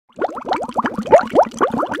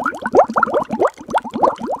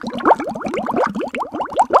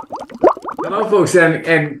folks,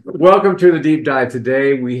 and welcome to the deep dive.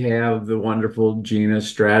 Today we have the wonderful Gina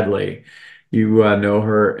Stradley. You know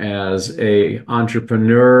her as a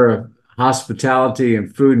entrepreneur of hospitality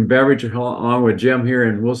and food and beverage, along with Jim here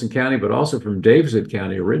in Wilson County, but also from Davidson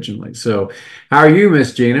County originally. So, how are you,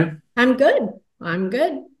 Miss Gina? I'm good. I'm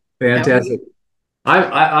good. How are Fantastic. you?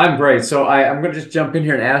 I'm great. So I'm going to just jump in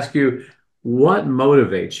here and ask you, what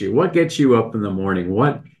motivates you? What gets you up in the morning?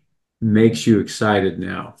 What makes you excited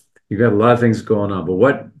now? You've got a lot of things going on, but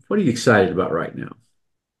what are you excited about right now?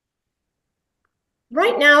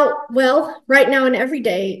 Right now and every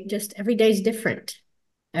day, just every day's different.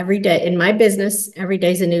 Every day in my business, every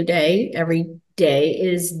day's a new day. Every day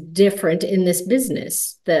is different in this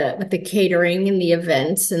business. With the catering and the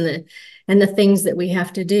events and the things that we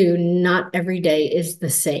have to do, not every day is the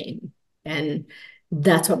same. And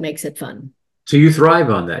that's what makes it fun. So you thrive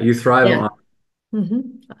on that. You thrive Yeah.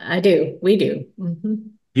 on, I do. We do.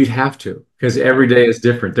 you'd have to, because every day is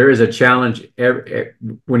different. There is a challenge.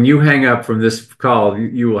 When you hang up from this call,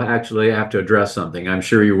 you will actually have to address something. I'm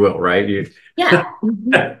sure you will, right? Yeah.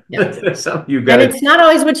 Yeah. So you've got And to. it's not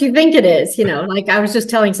always what you think it is, like I was just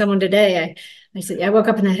telling someone today, I said, I woke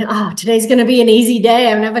up and I said, oh, today's going to be an easy day.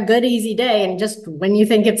 I'm going to have a good, easy day. And just when you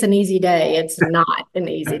think it's an easy day, it's not an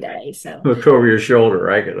easy day. So, Look over your shoulder,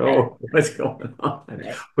 right? right, Oh, what's going on?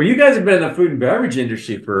 right. Well, you guys have been in the food and beverage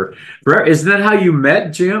industry for forever. Isn't that how you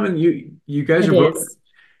met, Jim? And you guys It are both, is.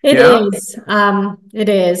 It yeah. is. It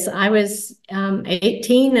is. I was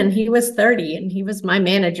 18 and he was 30 and he was my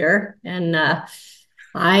manager. And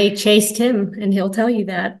I chased him and he'll tell you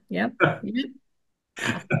that. Yep. Yep. Yeah.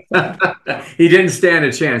 So. He didn't stand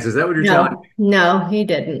a chance. Is that what you're telling No, no, he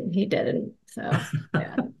didn't. He didn't. So,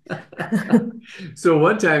 yeah. me? So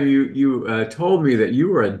one time you told me that you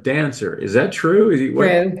were a dancer. Is that true?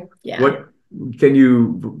 True. Yeah. What can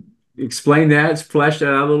you explain that? Flesh that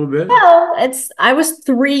out a little bit? Well, I was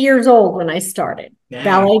 3 years old when I started Dang.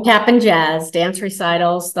 ballet, tap, and jazz, dance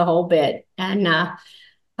recitals, the whole bit. And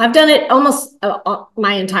I've done it almost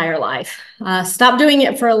my entire life. Stopped doing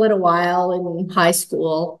it for a little while in high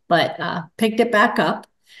school, but picked it back up.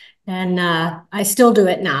 And I still do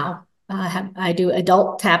it now. I do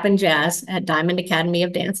adult tap and jazz at Diamond Academy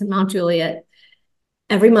of Dance in Mount Juliet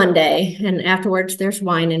every Monday. And afterwards, there's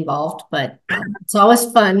wine involved, but it's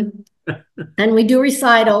always fun. And we do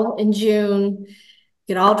recital in June,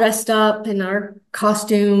 get all dressed up in our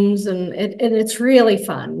costumes, and it's really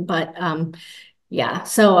fun. But yeah,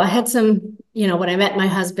 so I had some, when I met my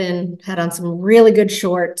husband, had on some really good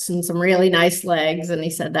shorts and some really nice legs, and he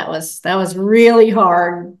said that was really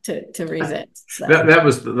hard to resist. So That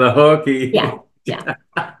was the hook. yeah, yeah.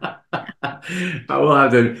 I will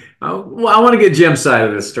have to. Well, I want to get Jim's side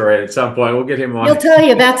of this story at some point. We'll get him He'll on. tell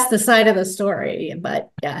you that's the side of the story,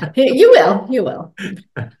 but yeah, you will.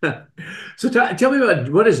 So tell me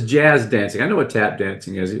about, what is jazz dancing? I know what tap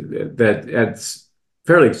dancing is. That's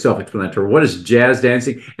fairly self-explanatory. What is jazz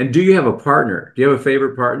dancing? And do you have a partner? Do you have a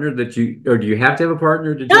favorite partner or do you have to have a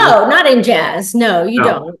partner to jazz? No, not in jazz. No, you No.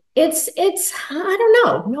 don't. It's I don't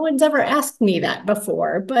know. No one's ever asked me that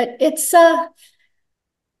before, but it's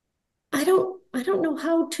I don't know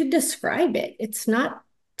how to describe it. It's not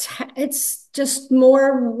it's just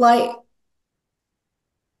more like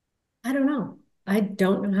I don't know. I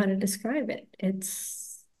don't know how to describe it.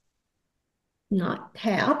 It's not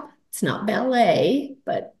tap, it's not ballet,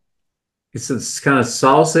 but It's kind of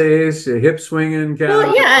salsa, hip swinging kind well,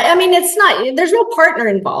 of. yeah, I mean it's not there's no partner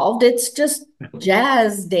involved. It's just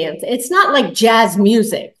jazz dance. It's not like jazz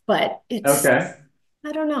music, but it's Okay.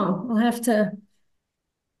 I don't know. I'll have to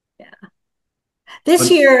But-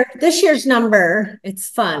 this year's number, it's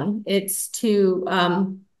fun. It's to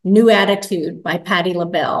New Attitude by Patti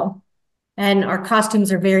LaBelle. And our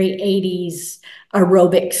costumes are very 80s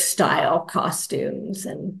aerobic style costumes.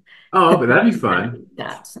 And Oh, but that'd be fun.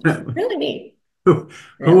 that's really neat. Who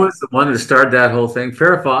Really. was the one that started that whole thing?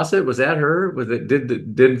 Farrah Fawcett, was that her? Was it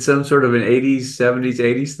did some sort of an 80s, 70s,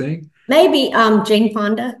 80s thing? Maybe Jane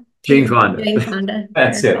Fonda. Jane Fonda. Jane Fonda,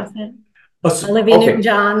 That's Farrah it. Fawcett, Oh, Olivia okay.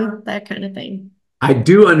 Newton-John, that kind of thing. I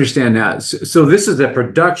do understand now. So this is a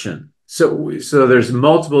production. So there's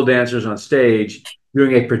multiple dancers on stage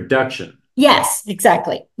doing a production. Yes,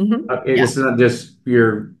 exactly. Yeah, It's not just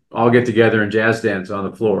you're all get together and jazz dance on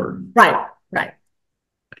the floor. right, right,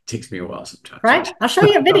 It takes me a while sometimes. right. I'll show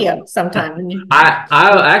you a video sometime.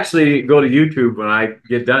 I'll actually go to YouTube when I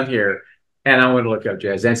get done here, and I'm going to look up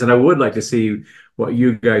jazz dance, and I would like to see what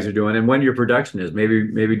you guys are doing and when your production is.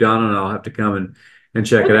 Maybe Donna and I'll have to come and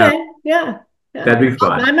check it out. Okay, yeah. Yeah. That'd be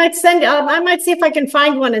fun. I might see if I can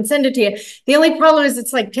find one and send it to you. The only problem is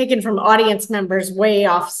it's like taken from audience members way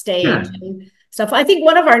off stage. Yeah. And stuff. I think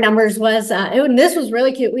one of our numbers was, and this was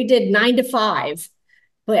really cute. We did 9 to 5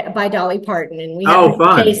 by Dolly Parton, and we had Oh,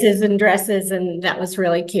 fun. cases and dresses, and that was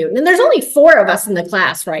really cute. And there's only 4 of us in the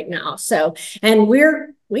class right now, so and we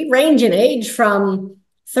range in age from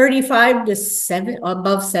 35 to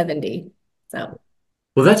above 70. So,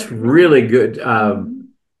 Well, that's really good. mhm.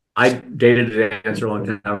 I dated a dancer a long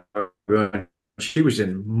time ago. She was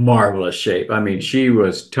in marvelous shape. I mean, she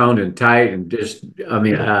was toned and tight and just, I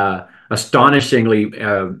mean, astonishingly,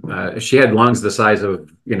 she had lungs the size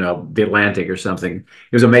of, the Atlantic or something.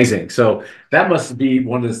 It was amazing. So that must be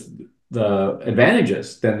one of the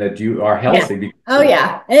advantages then that you are Yeah. healthy. Oh,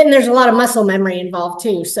 yeah. And there's a lot of muscle memory involved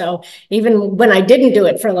too. So even when I didn't do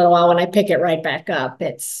it for a little while, when I pick it right back up,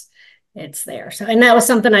 it's there. So, and that was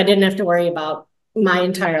something I didn't have to worry about my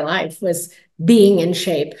entire life, was being in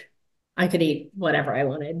shape. I could eat whatever I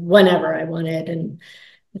wanted, whenever I wanted. And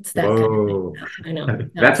it's that kind of thing. Whoa, I know.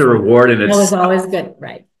 that's a reward in That was itself. always good.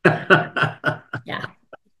 Right. Yeah.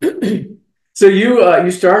 So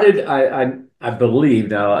you started, I believe,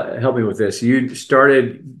 now help me with this. You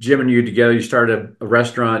started, Jim and you together, you started a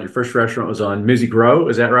restaurant. Your first restaurant was on Music Row,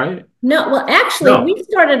 is that right? No, well, actually, No. we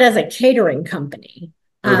started as a catering company.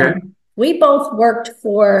 Okay. We both worked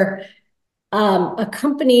for a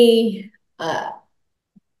company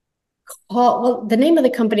called, well, the name of the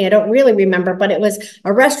company I don't really remember, but it was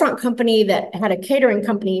a restaurant company that had a catering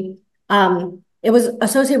company. It was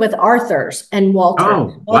associated with Arthur's and Oh,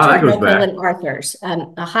 wow, Walter that goes Grill back. and Arthur's,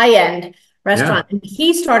 a high-end Yeah. restaurant. And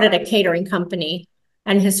he started a catering company,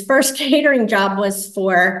 and his first catering job was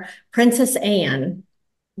for Princess Anne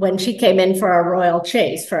when she came in for a royal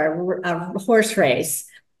chase, for a horse race.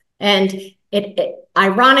 And it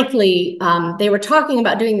ironically, they were talking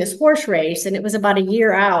about doing this horse race, and it was about a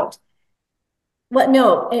year out. Well,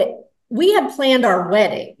 no, we had planned our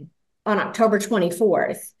wedding on October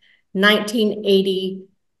 24th,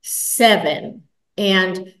 1987.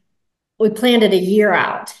 And we planned it a year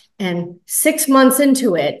out. And 6 months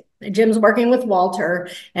into it, Jim's working with Walter,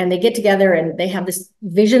 and they get together and they have this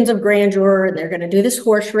visions of grandeur, and they're going to do this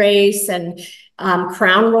horse race, and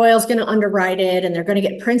Crown Royal's going to underwrite it, and they're going to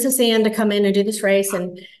get Princess Anne to come in and do this race.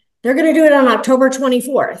 And they're going to do it on October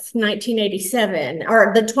 24th, 1987,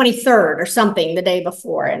 or the 23rd or something, the day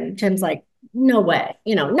before. And Jim's like, no way,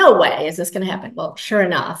 no way is this going to happen. Well, sure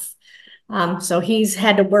enough. So he's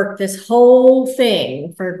had to work this whole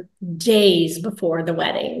thing for days before the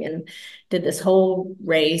wedding, and did this whole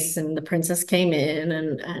race, and the princess came in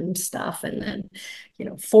and stuff. And then,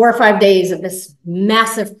 4 or 5 days of this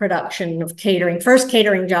massive production of catering, first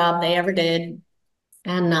catering job they ever did.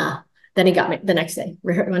 And then he got me the next day,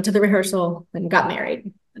 went to the rehearsal and got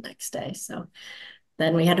married the next day. So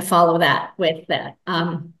then we had to follow that with that.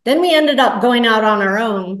 Then we ended up going out on our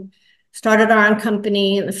own, started our own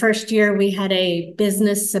company. In the first year, we had a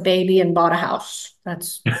business, a baby, and bought a house. We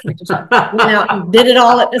just went out and did it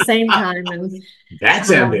all at the same time. And That's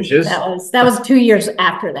ambitious. that was 2 years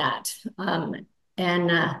after that.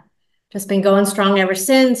 And just been going strong ever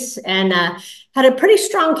since. And had a pretty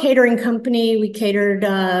strong catering company. We catered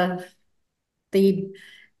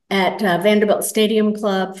at Vanderbilt Stadium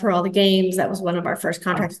Club for all the games. That was one of our first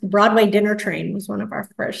contracts. The Broadway Dinner Train was one of our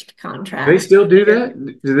first They contracts. still do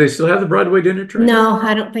that? Do they still have the Broadway dinner train? No,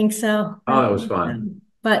 I don't think so. Oh, that was fun.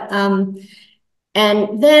 But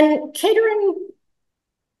and then catering,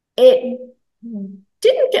 it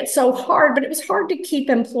didn't get so hard, but it was hard to keep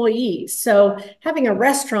employees. So having a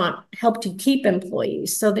restaurant helped to keep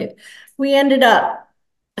employees. So that we ended up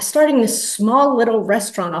starting this small little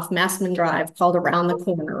restaurant off Massman Drive called Around the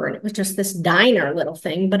Corner. And it was just this diner little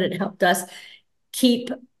thing, but it helped us keep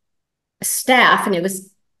staff. And it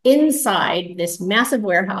was inside this massive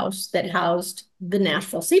warehouse that housed the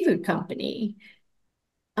Nashville Seafood Company.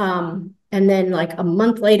 And then like a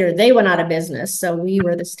month later, they went out of business. So we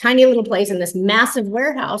were this tiny little place in this massive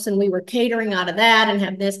warehouse, and we were catering out of that and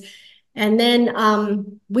have this. And then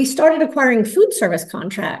we started acquiring food service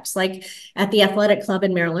contracts, like at the Athletic Club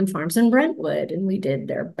in Maryland Farms in Brentwood. And we did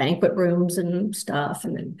their banquet rooms and stuff,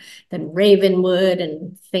 and then Ravenwood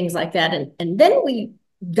and things like that. And then we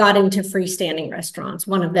got into freestanding restaurants,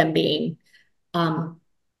 one of them being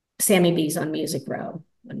Sammy B's on Music Row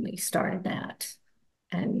when we started that.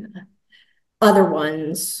 And other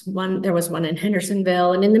ones, there was one in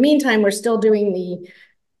Hendersonville. And in the meantime, we're still doing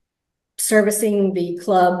servicing the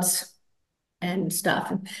clubs and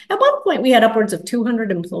stuff. And at one point, we had upwards of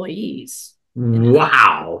 200 employees.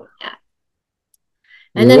 Wow. Yeah.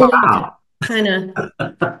 And then we Wow. kind of,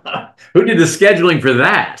 Who did the scheduling for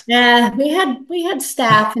that? yeah, we had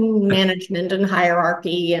staff and management and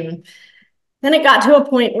hierarchy. And then it got to a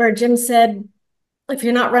point where Jim said, if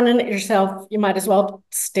you're not running it yourself, you might as well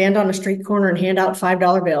stand on a street corner and hand out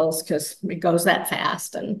 $5 bills because it goes that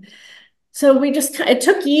fast. And so it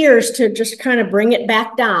took years to just kind of bring it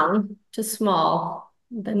back down to small.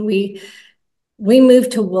 Then we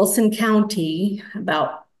moved to Wilson County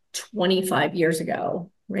about 25 years ago,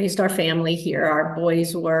 raised our family here. Our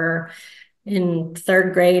boys were in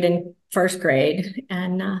third grade and first grade,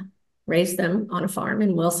 and raised them on a farm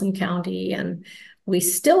in Wilson County. And we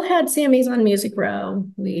still had Sammy's on Music Row.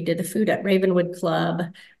 We did the food at Ravenwood Club,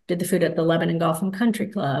 did the food at the Lebanon Golf and Country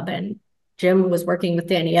Club, and Jim was working with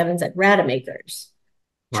Danny Evans at Rademacher's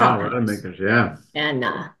Wow, Chop House. Rademacher's, yeah. And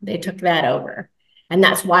they took that over. And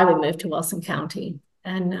that's why we moved to Wilson County.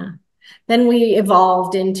 And then we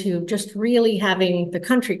evolved into just really having the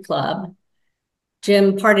country club.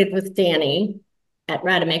 Jim parted with Danny at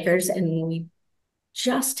Rademacher's, and we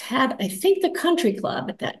just had, I think, the country club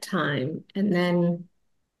at that time. And then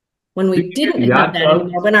when we didn't have that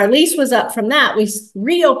anymore, when our lease was up from that, we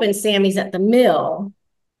reopened Sammy's at the mill.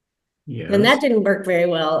 Yes. And that didn't work very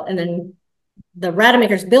well. And then the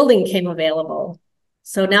Rademacher's building came available.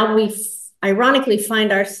 So now we ironically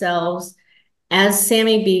find ourselves as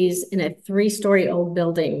Sammy B's in a 3-story old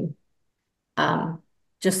building,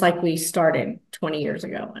 just like we started 20 years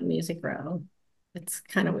ago on Music Row. It's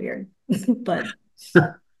kind of weird, but it is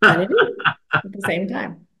at the same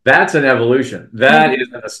time. That's an evolution. That is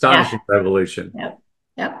an astonishing revolution. Yep.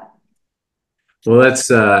 Yep. Well, that's,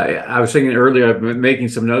 I was thinking earlier, I've been making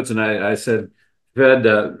some notes, and I said,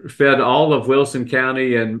 fed all of Wilson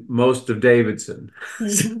County and most of Davidson.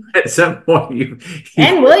 At some point,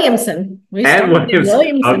 and Williamson.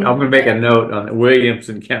 Williamson. I'm going to make a note on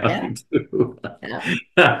Williamson County too.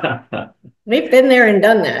 We've been there and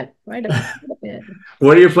done that quite a bit.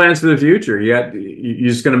 What are your plans for the future? You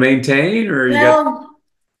just going to maintain, or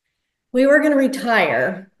we were going to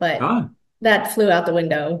retire, but that flew out the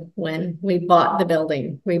window when we bought the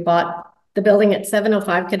building. We bought the building at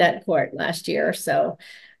 705 Cadet Court last year. So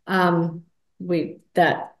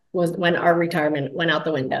that was when our retirement went out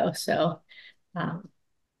the window. So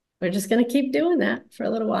we're just going to keep doing that for a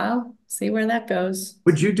little while, see where that goes.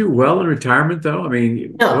 Would you do well in retirement, though? I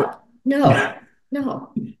mean, no.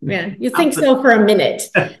 Yeah, you think so for a minute.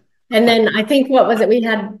 And then I think, what was it? We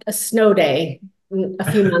had a snow day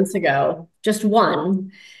a few months ago, just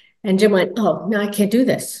one. And Jim went, "Oh, no, I can't do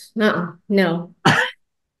this. No.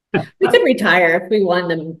 We could retire if we won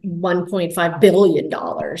them $1.5 billion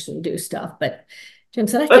and do stuff." But Jim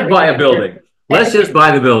said, "Let's buy a building. Let's just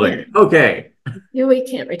buy the building." Okay. Yeah, we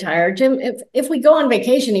can't retire. Jim, if we go on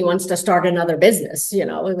vacation, he wants to start another business.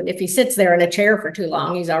 If he sits there in a chair for too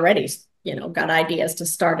long, he's already, got ideas to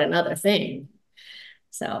start another thing.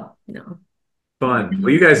 So, Fun.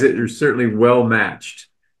 Well, you guys are certainly well matched.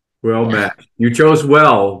 Well matched. You chose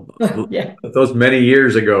well those many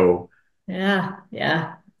years ago. Yeah.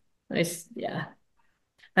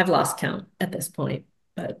 I've lost count at this point,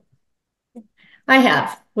 but I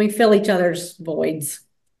have. We fill each other's voids.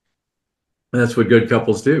 That's what good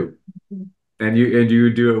couples do. And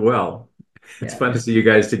you do it well. It's fun to see you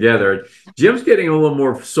guys together. Jim's getting a little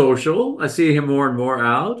more social. I see him more and more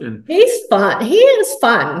out, and he's fun. He is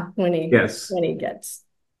fun when he gets.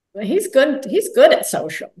 He's good. He's good at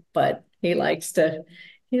social, but he likes to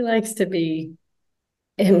be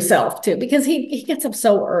himself too, because he gets up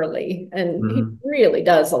so early and he really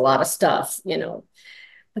does a lot of stuff,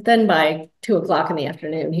 But then by 2:00 in the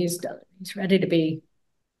afternoon, he's done. He's ready to be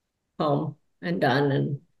home and done,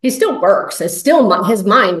 and he still works. His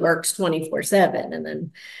mind works 24/7. And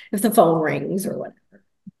then if the phone rings or whatever.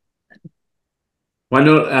 Well, I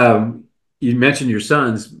know you mentioned your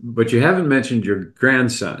sons, but you haven't mentioned your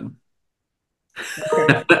grandson.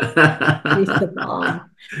 He's the bomb.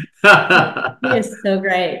 He is so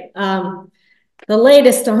great. The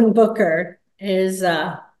latest on Booker is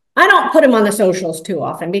I don't put him on the socials too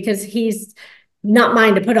often because he's not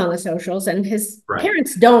mine to put on the socials, and his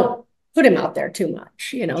parents don't put him out there too much.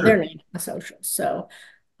 They're not on the socials. So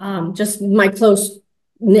just my close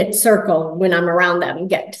knit circle, when I'm around them,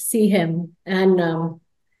 get to see him. And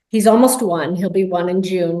he's almost 1. He'll be 1 in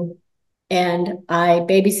June. And I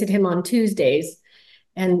babysit him on Tuesdays.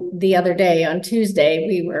 And the other day on Tuesday,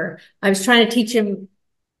 I was trying to teach him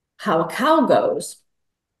how a cow goes,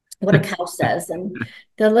 what a cow says. And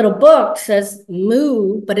the little book says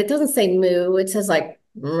moo, but it doesn't say moo. It says like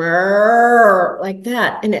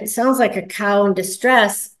that, and it sounds like a cow in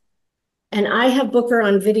distress. And I have Booker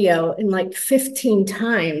on video, and like 15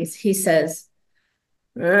 times he says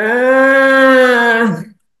Booker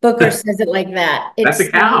says it like that. That's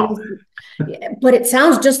a cow, but it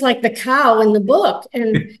sounds just like the cow in the book.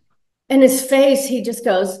 And his face, he just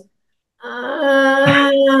goes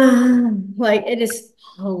Uh, like it is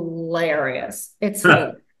hilarious. It's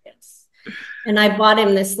hilarious. And I bought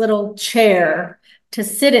him this little chair to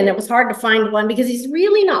sit in. It was hard to find one because he's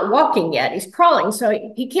really not walking yet. He's crawling, so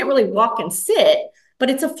he can't really walk and sit, but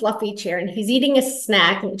it's a fluffy chair and he's eating a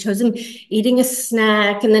snack and it shows him eating a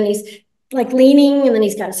snack and then he's like leaning and then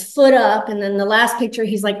he's got his foot up and then the last picture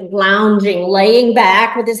he's like lounging, laying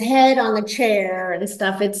back with his head on the chair and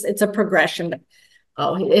stuff. It's a progression, but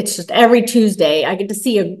oh, it's just every Tuesday I get to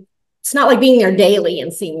see a. It's not like being there daily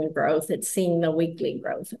and seeing the growth. It's seeing the weekly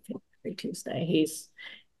growth every Tuesday.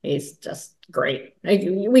 He's just great.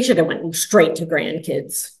 We should have went straight to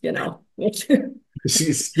grandkids, you know. You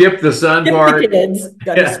skip the son Skip the part. kids,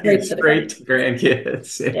 go Yeah, straight to the straight grandkids. to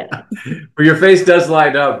grandkids. Yeah. Yeah. But your face does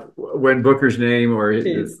light up when Booker's name or the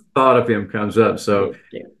He's, thought of him comes up. So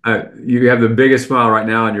he's cute. you have the biggest smile right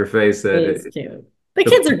now on your face that He's cute. The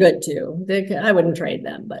kids are good too. I wouldn't trade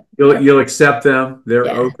them, but you'll accept them. They're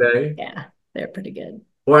yeah, okay. yeah, they're pretty good.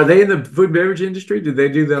 Or are they in the food and beverage industry? Did they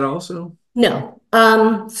do that also? No,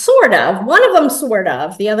 sort of. One of them, sort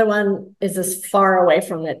of. The other one is as far away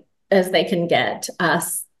from it as they can get.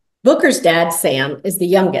 Booker's dad, Sam, is the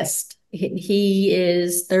youngest. He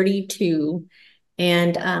is 32,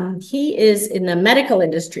 and he is in the medical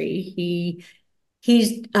industry. He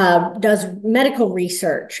does medical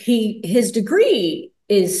research. His degree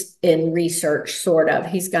is in research, sort of.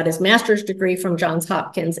 He's got his master's degree from Johns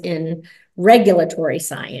Hopkins in regulatory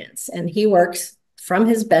science, and he works from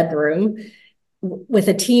his bedroom with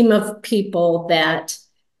a team of people that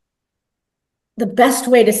the best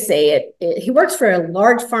way to say it, he works for a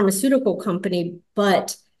large pharmaceutical company,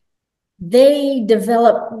 but they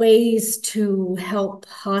develop ways to help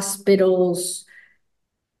hospitals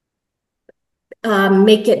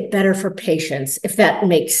make it better for patients, if that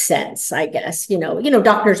makes sense, I guess.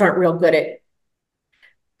 Doctors aren't real good at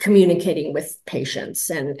communicating with patients,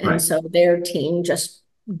 and Right. so their team just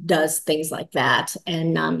does things like that.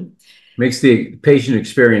 And Makes the patient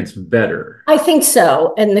experience better. I think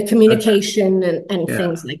so, and the Okay. communication and Yeah.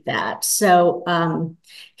 things like that. So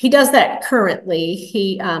he does that currently.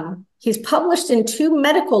 He's published in 2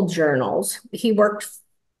 medical journals. He worked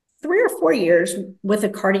 3 or 4 years with a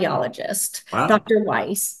cardiologist, Wow. Dr.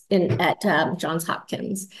 Weiss, at Johns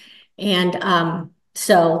Hopkins, and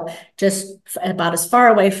so just about as far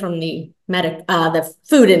away from the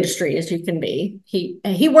food industry as you can be.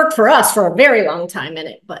 He worked for us for a very long time in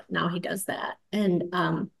it, but now he does that.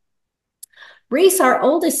 And Reese, our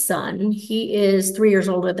oldest son, he is 3 years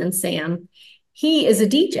older than Sam. He is a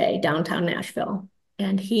DJ downtown Nashville,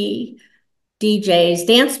 and he DJs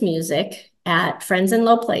dance music at Friends in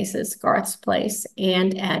Low Places, Garth's place,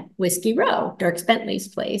 and at Whiskey Row, Dirk Bentley's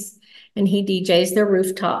place. And he DJs their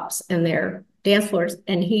rooftops and their dance floors,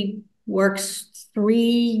 and he works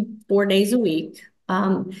 3, 4 days a week.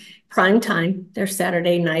 Prime time, they're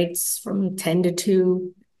Saturday nights from 10 to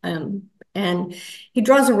 2. And he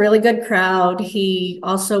draws a really good crowd. He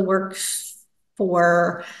also works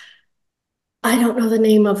for, I don't know the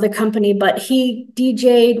name of the company, but he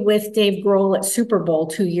DJ'd with Dave Grohl at Super Bowl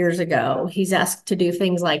 2 years ago. He's asked to do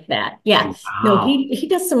things like that. Yeah, no, Wow. he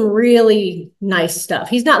does some really nice stuff.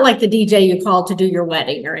 He's not like the DJ you call to do your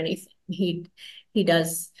wedding or anything. He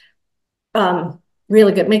does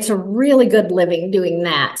really good, makes a really good living doing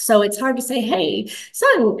that. So it's hard to say, hey,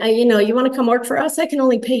 son, you want to come work for us? I can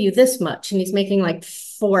only pay you this much. And he's making like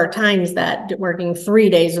 4 times that, working 3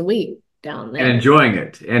 days a week down And there. enjoying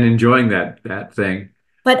it and enjoying that thing.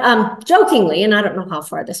 But jokingly, and I don't know how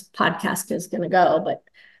far this podcast is going to go, but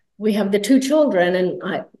we have the 2 children, and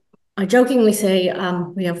I jokingly say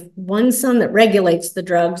we have one son that regulates the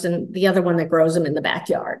drugs and the other one that grows them in the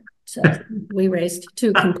backyard. So we raised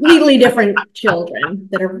 2 completely different children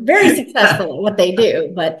that are very successful at what they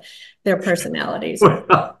do, but their personalities are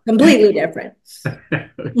Well, completely different.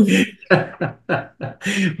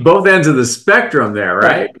 both ends of the spectrum there,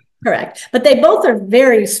 right? Correct. Correct. But they both are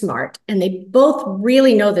very smart and they both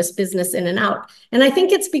really know this business in and out. And I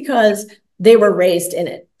think it's because they were raised in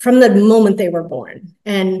it from the moment they were born.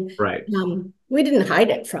 And Right. we didn't hide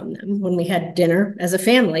it from them when we had dinner as a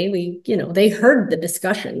family. They heard the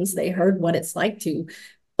discussions, they heard what it's like to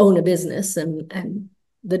own a business and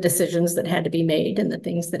the decisions that had to be made and the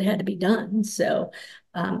things that had to be done. So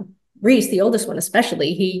Reese, the oldest one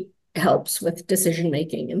especially, he helps with decision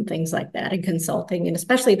making and things like that and consulting, and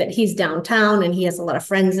especially that he's downtown and he has a lot of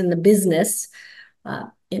friends in the business.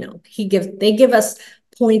 They give us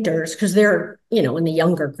pointers because they're in the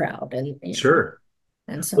younger crowd, Sure.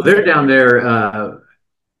 and Well, so they're down there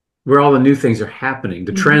where all the new things are happening.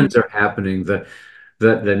 The Mhm. trends are happening. The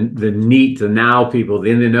neat, the now people,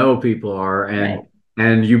 the in the know people are, and Right.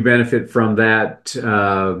 and you benefit from that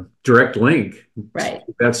direct link to Right.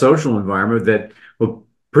 that social environment that, well,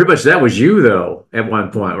 pretty much that was you though at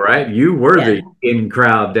one point, right? You were Yeah. the in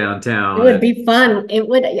crowd It downtown. would be fun. It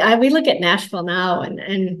would, we look at Nashville now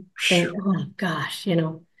and think, oh gosh,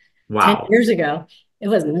 10 Wow. years ago, it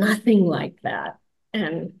was nothing like that.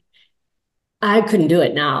 And I couldn't do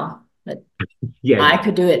it now, but Yeah, I you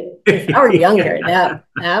could do it if I were younger.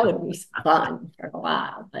 That would be fun for a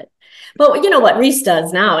while. But you know what Reese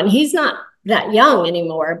does now, and he's not that young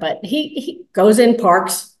anymore, but he goes in,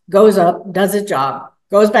 parks, goes up, does his job,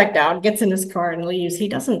 goes back down, gets in his car and leaves. He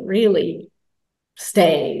doesn't really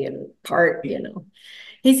stay and part. I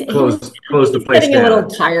close think the he's place getting a little down.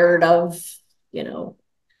 tired of, you know,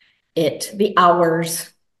 the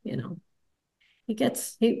hours, you know.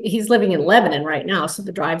 He's living in Lebanon right now, so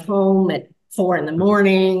the drive home at 4 in the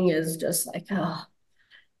morning is just like, oh,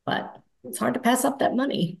 but it's hard to pass up that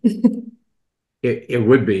money. It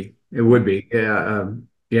would be. It would be. Yeah.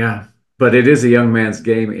 Yeah. But it is a young man's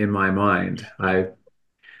game in my mind. I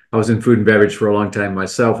was in food and beverage for a long time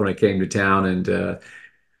myself when I came to town, and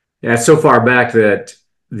yeah, it's so far back that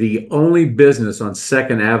the only business on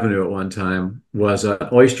Second Avenue at one time was an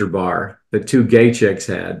oyster bar that two gay chicks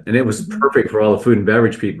had, and it was Mhm. perfect for all the food and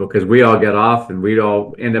beverage people because we all get off and we'd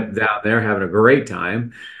all end up down there having a great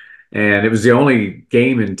time. And it was the only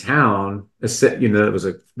game in town, that was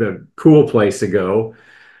the cool place to go.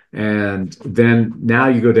 And then now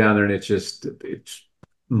you go down there and it's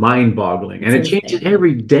mind-boggling. And It's it changes insane.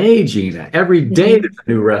 every day, Gina. Every day there's Mhm. a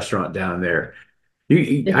new restaurant down there. I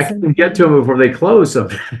It's can get to insane. them before they close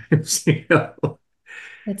sometimes, you know.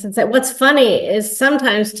 It's insane. What's funny is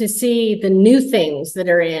sometimes to see the new things that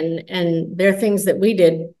are in, and they're things that we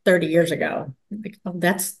did 30 years ago. Like, oh,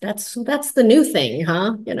 that's the new thing,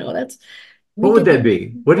 huh? That's we What would did that that.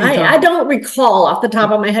 be? What are you I talking don't recall off the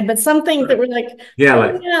top of my head, but some things that about? were like, Yeah, oh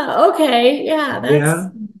like, yeah, okay, yeah, yeah,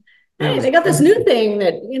 that hey, was they got this new thing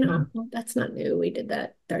that, yeah. well, that's not new. We did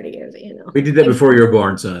that 30 We did that years. before you were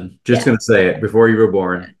born, son. Just Yeah. gonna say it. Before you were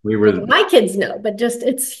born. We Like were my kids know, but just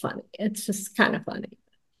it's funny. It's just kind of funny.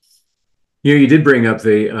 you did bring up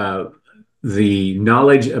the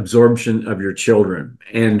knowledge absorption of your children.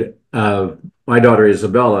 And my daughter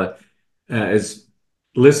Isabella has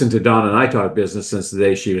listened to Don and I talk business since the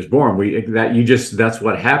day she was born. That's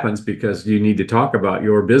what happens because you need to talk about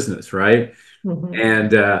your business, right? Mhm.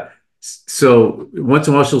 And so once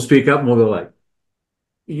in a while she'll speak up and we'll go like,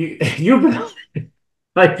 you've been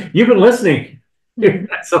you've been listening. Mhm.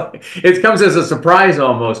 So it comes as a surprise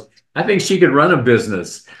almost. I think she could run a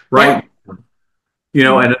business, Yeah. right? And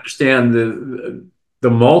understand the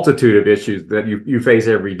multitude of issues that you face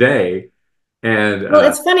every day. And Well,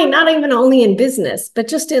 it's funny, not even only in business, but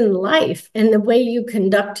just in life and the way you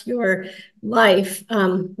conduct your life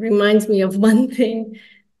reminds me of one thing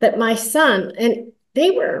that my son, and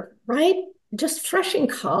they were right just fresh in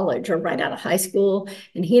college or right out of high school,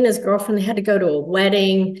 and he and his girlfriend they had to go to a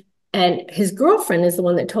wedding, and his girlfriend is the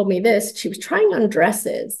one that told me this. She was trying on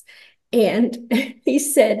dresses, and he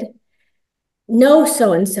said, no,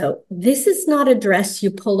 so and so, this is not a dress you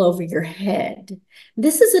pull over your head.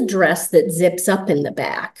 This is a dress that zips up in the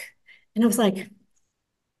back. And I was like,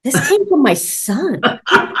 this came from my son.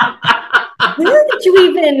 Where did you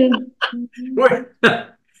even?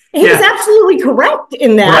 He's yeah, absolutely correct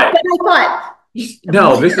in that. right. But I thought,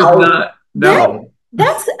 No, this is wow, not, that no.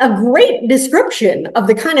 that's a great description of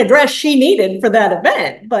the kind of dress she needed for that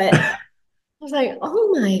event. But I was like, oh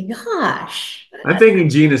my gosh, I'm thinking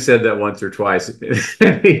Gina said that once or twice.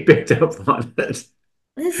 And he picked up on it.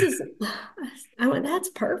 this is, I went, that's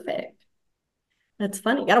perfect. That's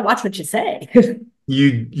funny. Got to watch what you say.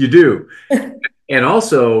 You do. And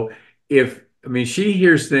also, if I mean, she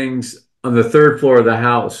hears things on the third floor of the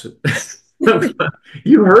house.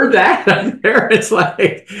 You heard that up there? It's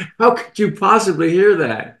like, how could you possibly hear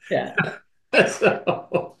that? Yeah.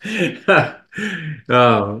 So,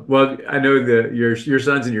 well, I know that your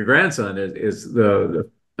sons and your grandson is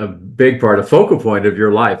a big part, a focal point of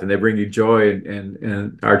your life, and they bring you joy,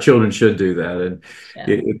 and our children should do that. And Yeah.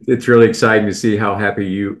 it's really exciting to see how happy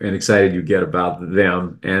you and excited you get about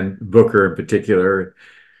them and Booker in particular.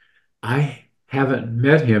 I haven't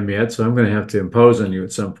met him yet, so I'm going to have to impose on you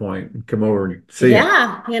at some point and come over and see him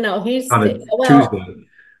Yeah. on a Tuesday.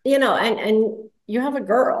 And you have a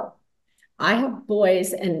girl. I have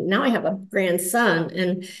boys, and now I have a grandson,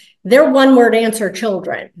 and they're one word answer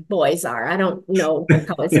children. Boys are. I don't know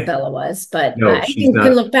how Isabella was, but No, she's you can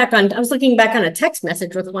not. look back on. I was looking back on a text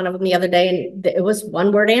message with one of them the other day, and it was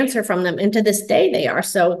one word answer from them. And to this day, they are.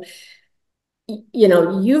 So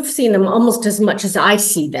you've seen them almost as much as I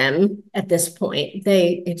see them at this point.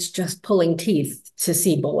 It's just pulling teeth to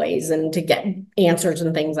see boys and to get answers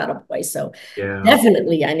and things out of boys. So Yeah.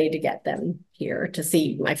 definitely I need to get them here to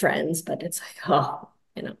see my friends, but it's like, oh,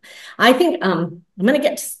 I think I'm gonna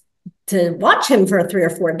get to watch him for 3 or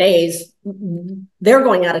 4 days. They're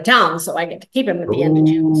going out of town, so I get to keep him at the end of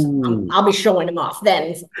June. So Ooh. I'll be showing him off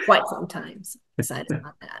then for quite some time. So excited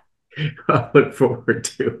about that. I look forward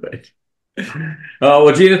to it. Oh,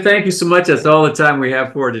 well, Gina, thank you so much. That's all the time we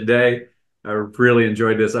have for today. I really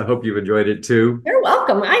enjoyed this. I hope you've enjoyed it too. You're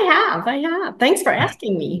welcome. I have. Thanks for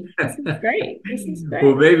asking me. This is great. This is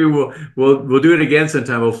Well, great. maybe we'll do it again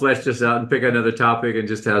sometime. We'll flesh this out and pick another topic and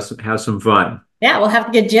just have some fun. Yeah, we'll have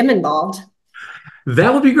to get Jim involved.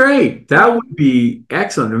 That would be great. That Yeah. would be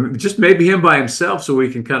excellent. I mean, just maybe him by himself so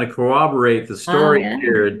we can kind of corroborate the Oh, story yeah.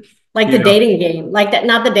 here. Like You the know, dating game, like that,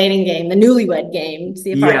 not the dating game, the newlywed game.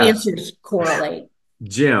 See if our yes, answers correlate.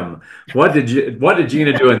 Jim, what did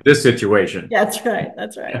Gina do in this situation? That's right.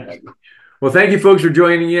 That's right. Well, thank you folks for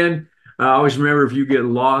joining in. Always remember if you get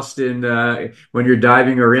lost in when you're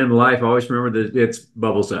diving or in life, always remember that it's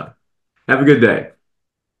bubbles up. Have a good day.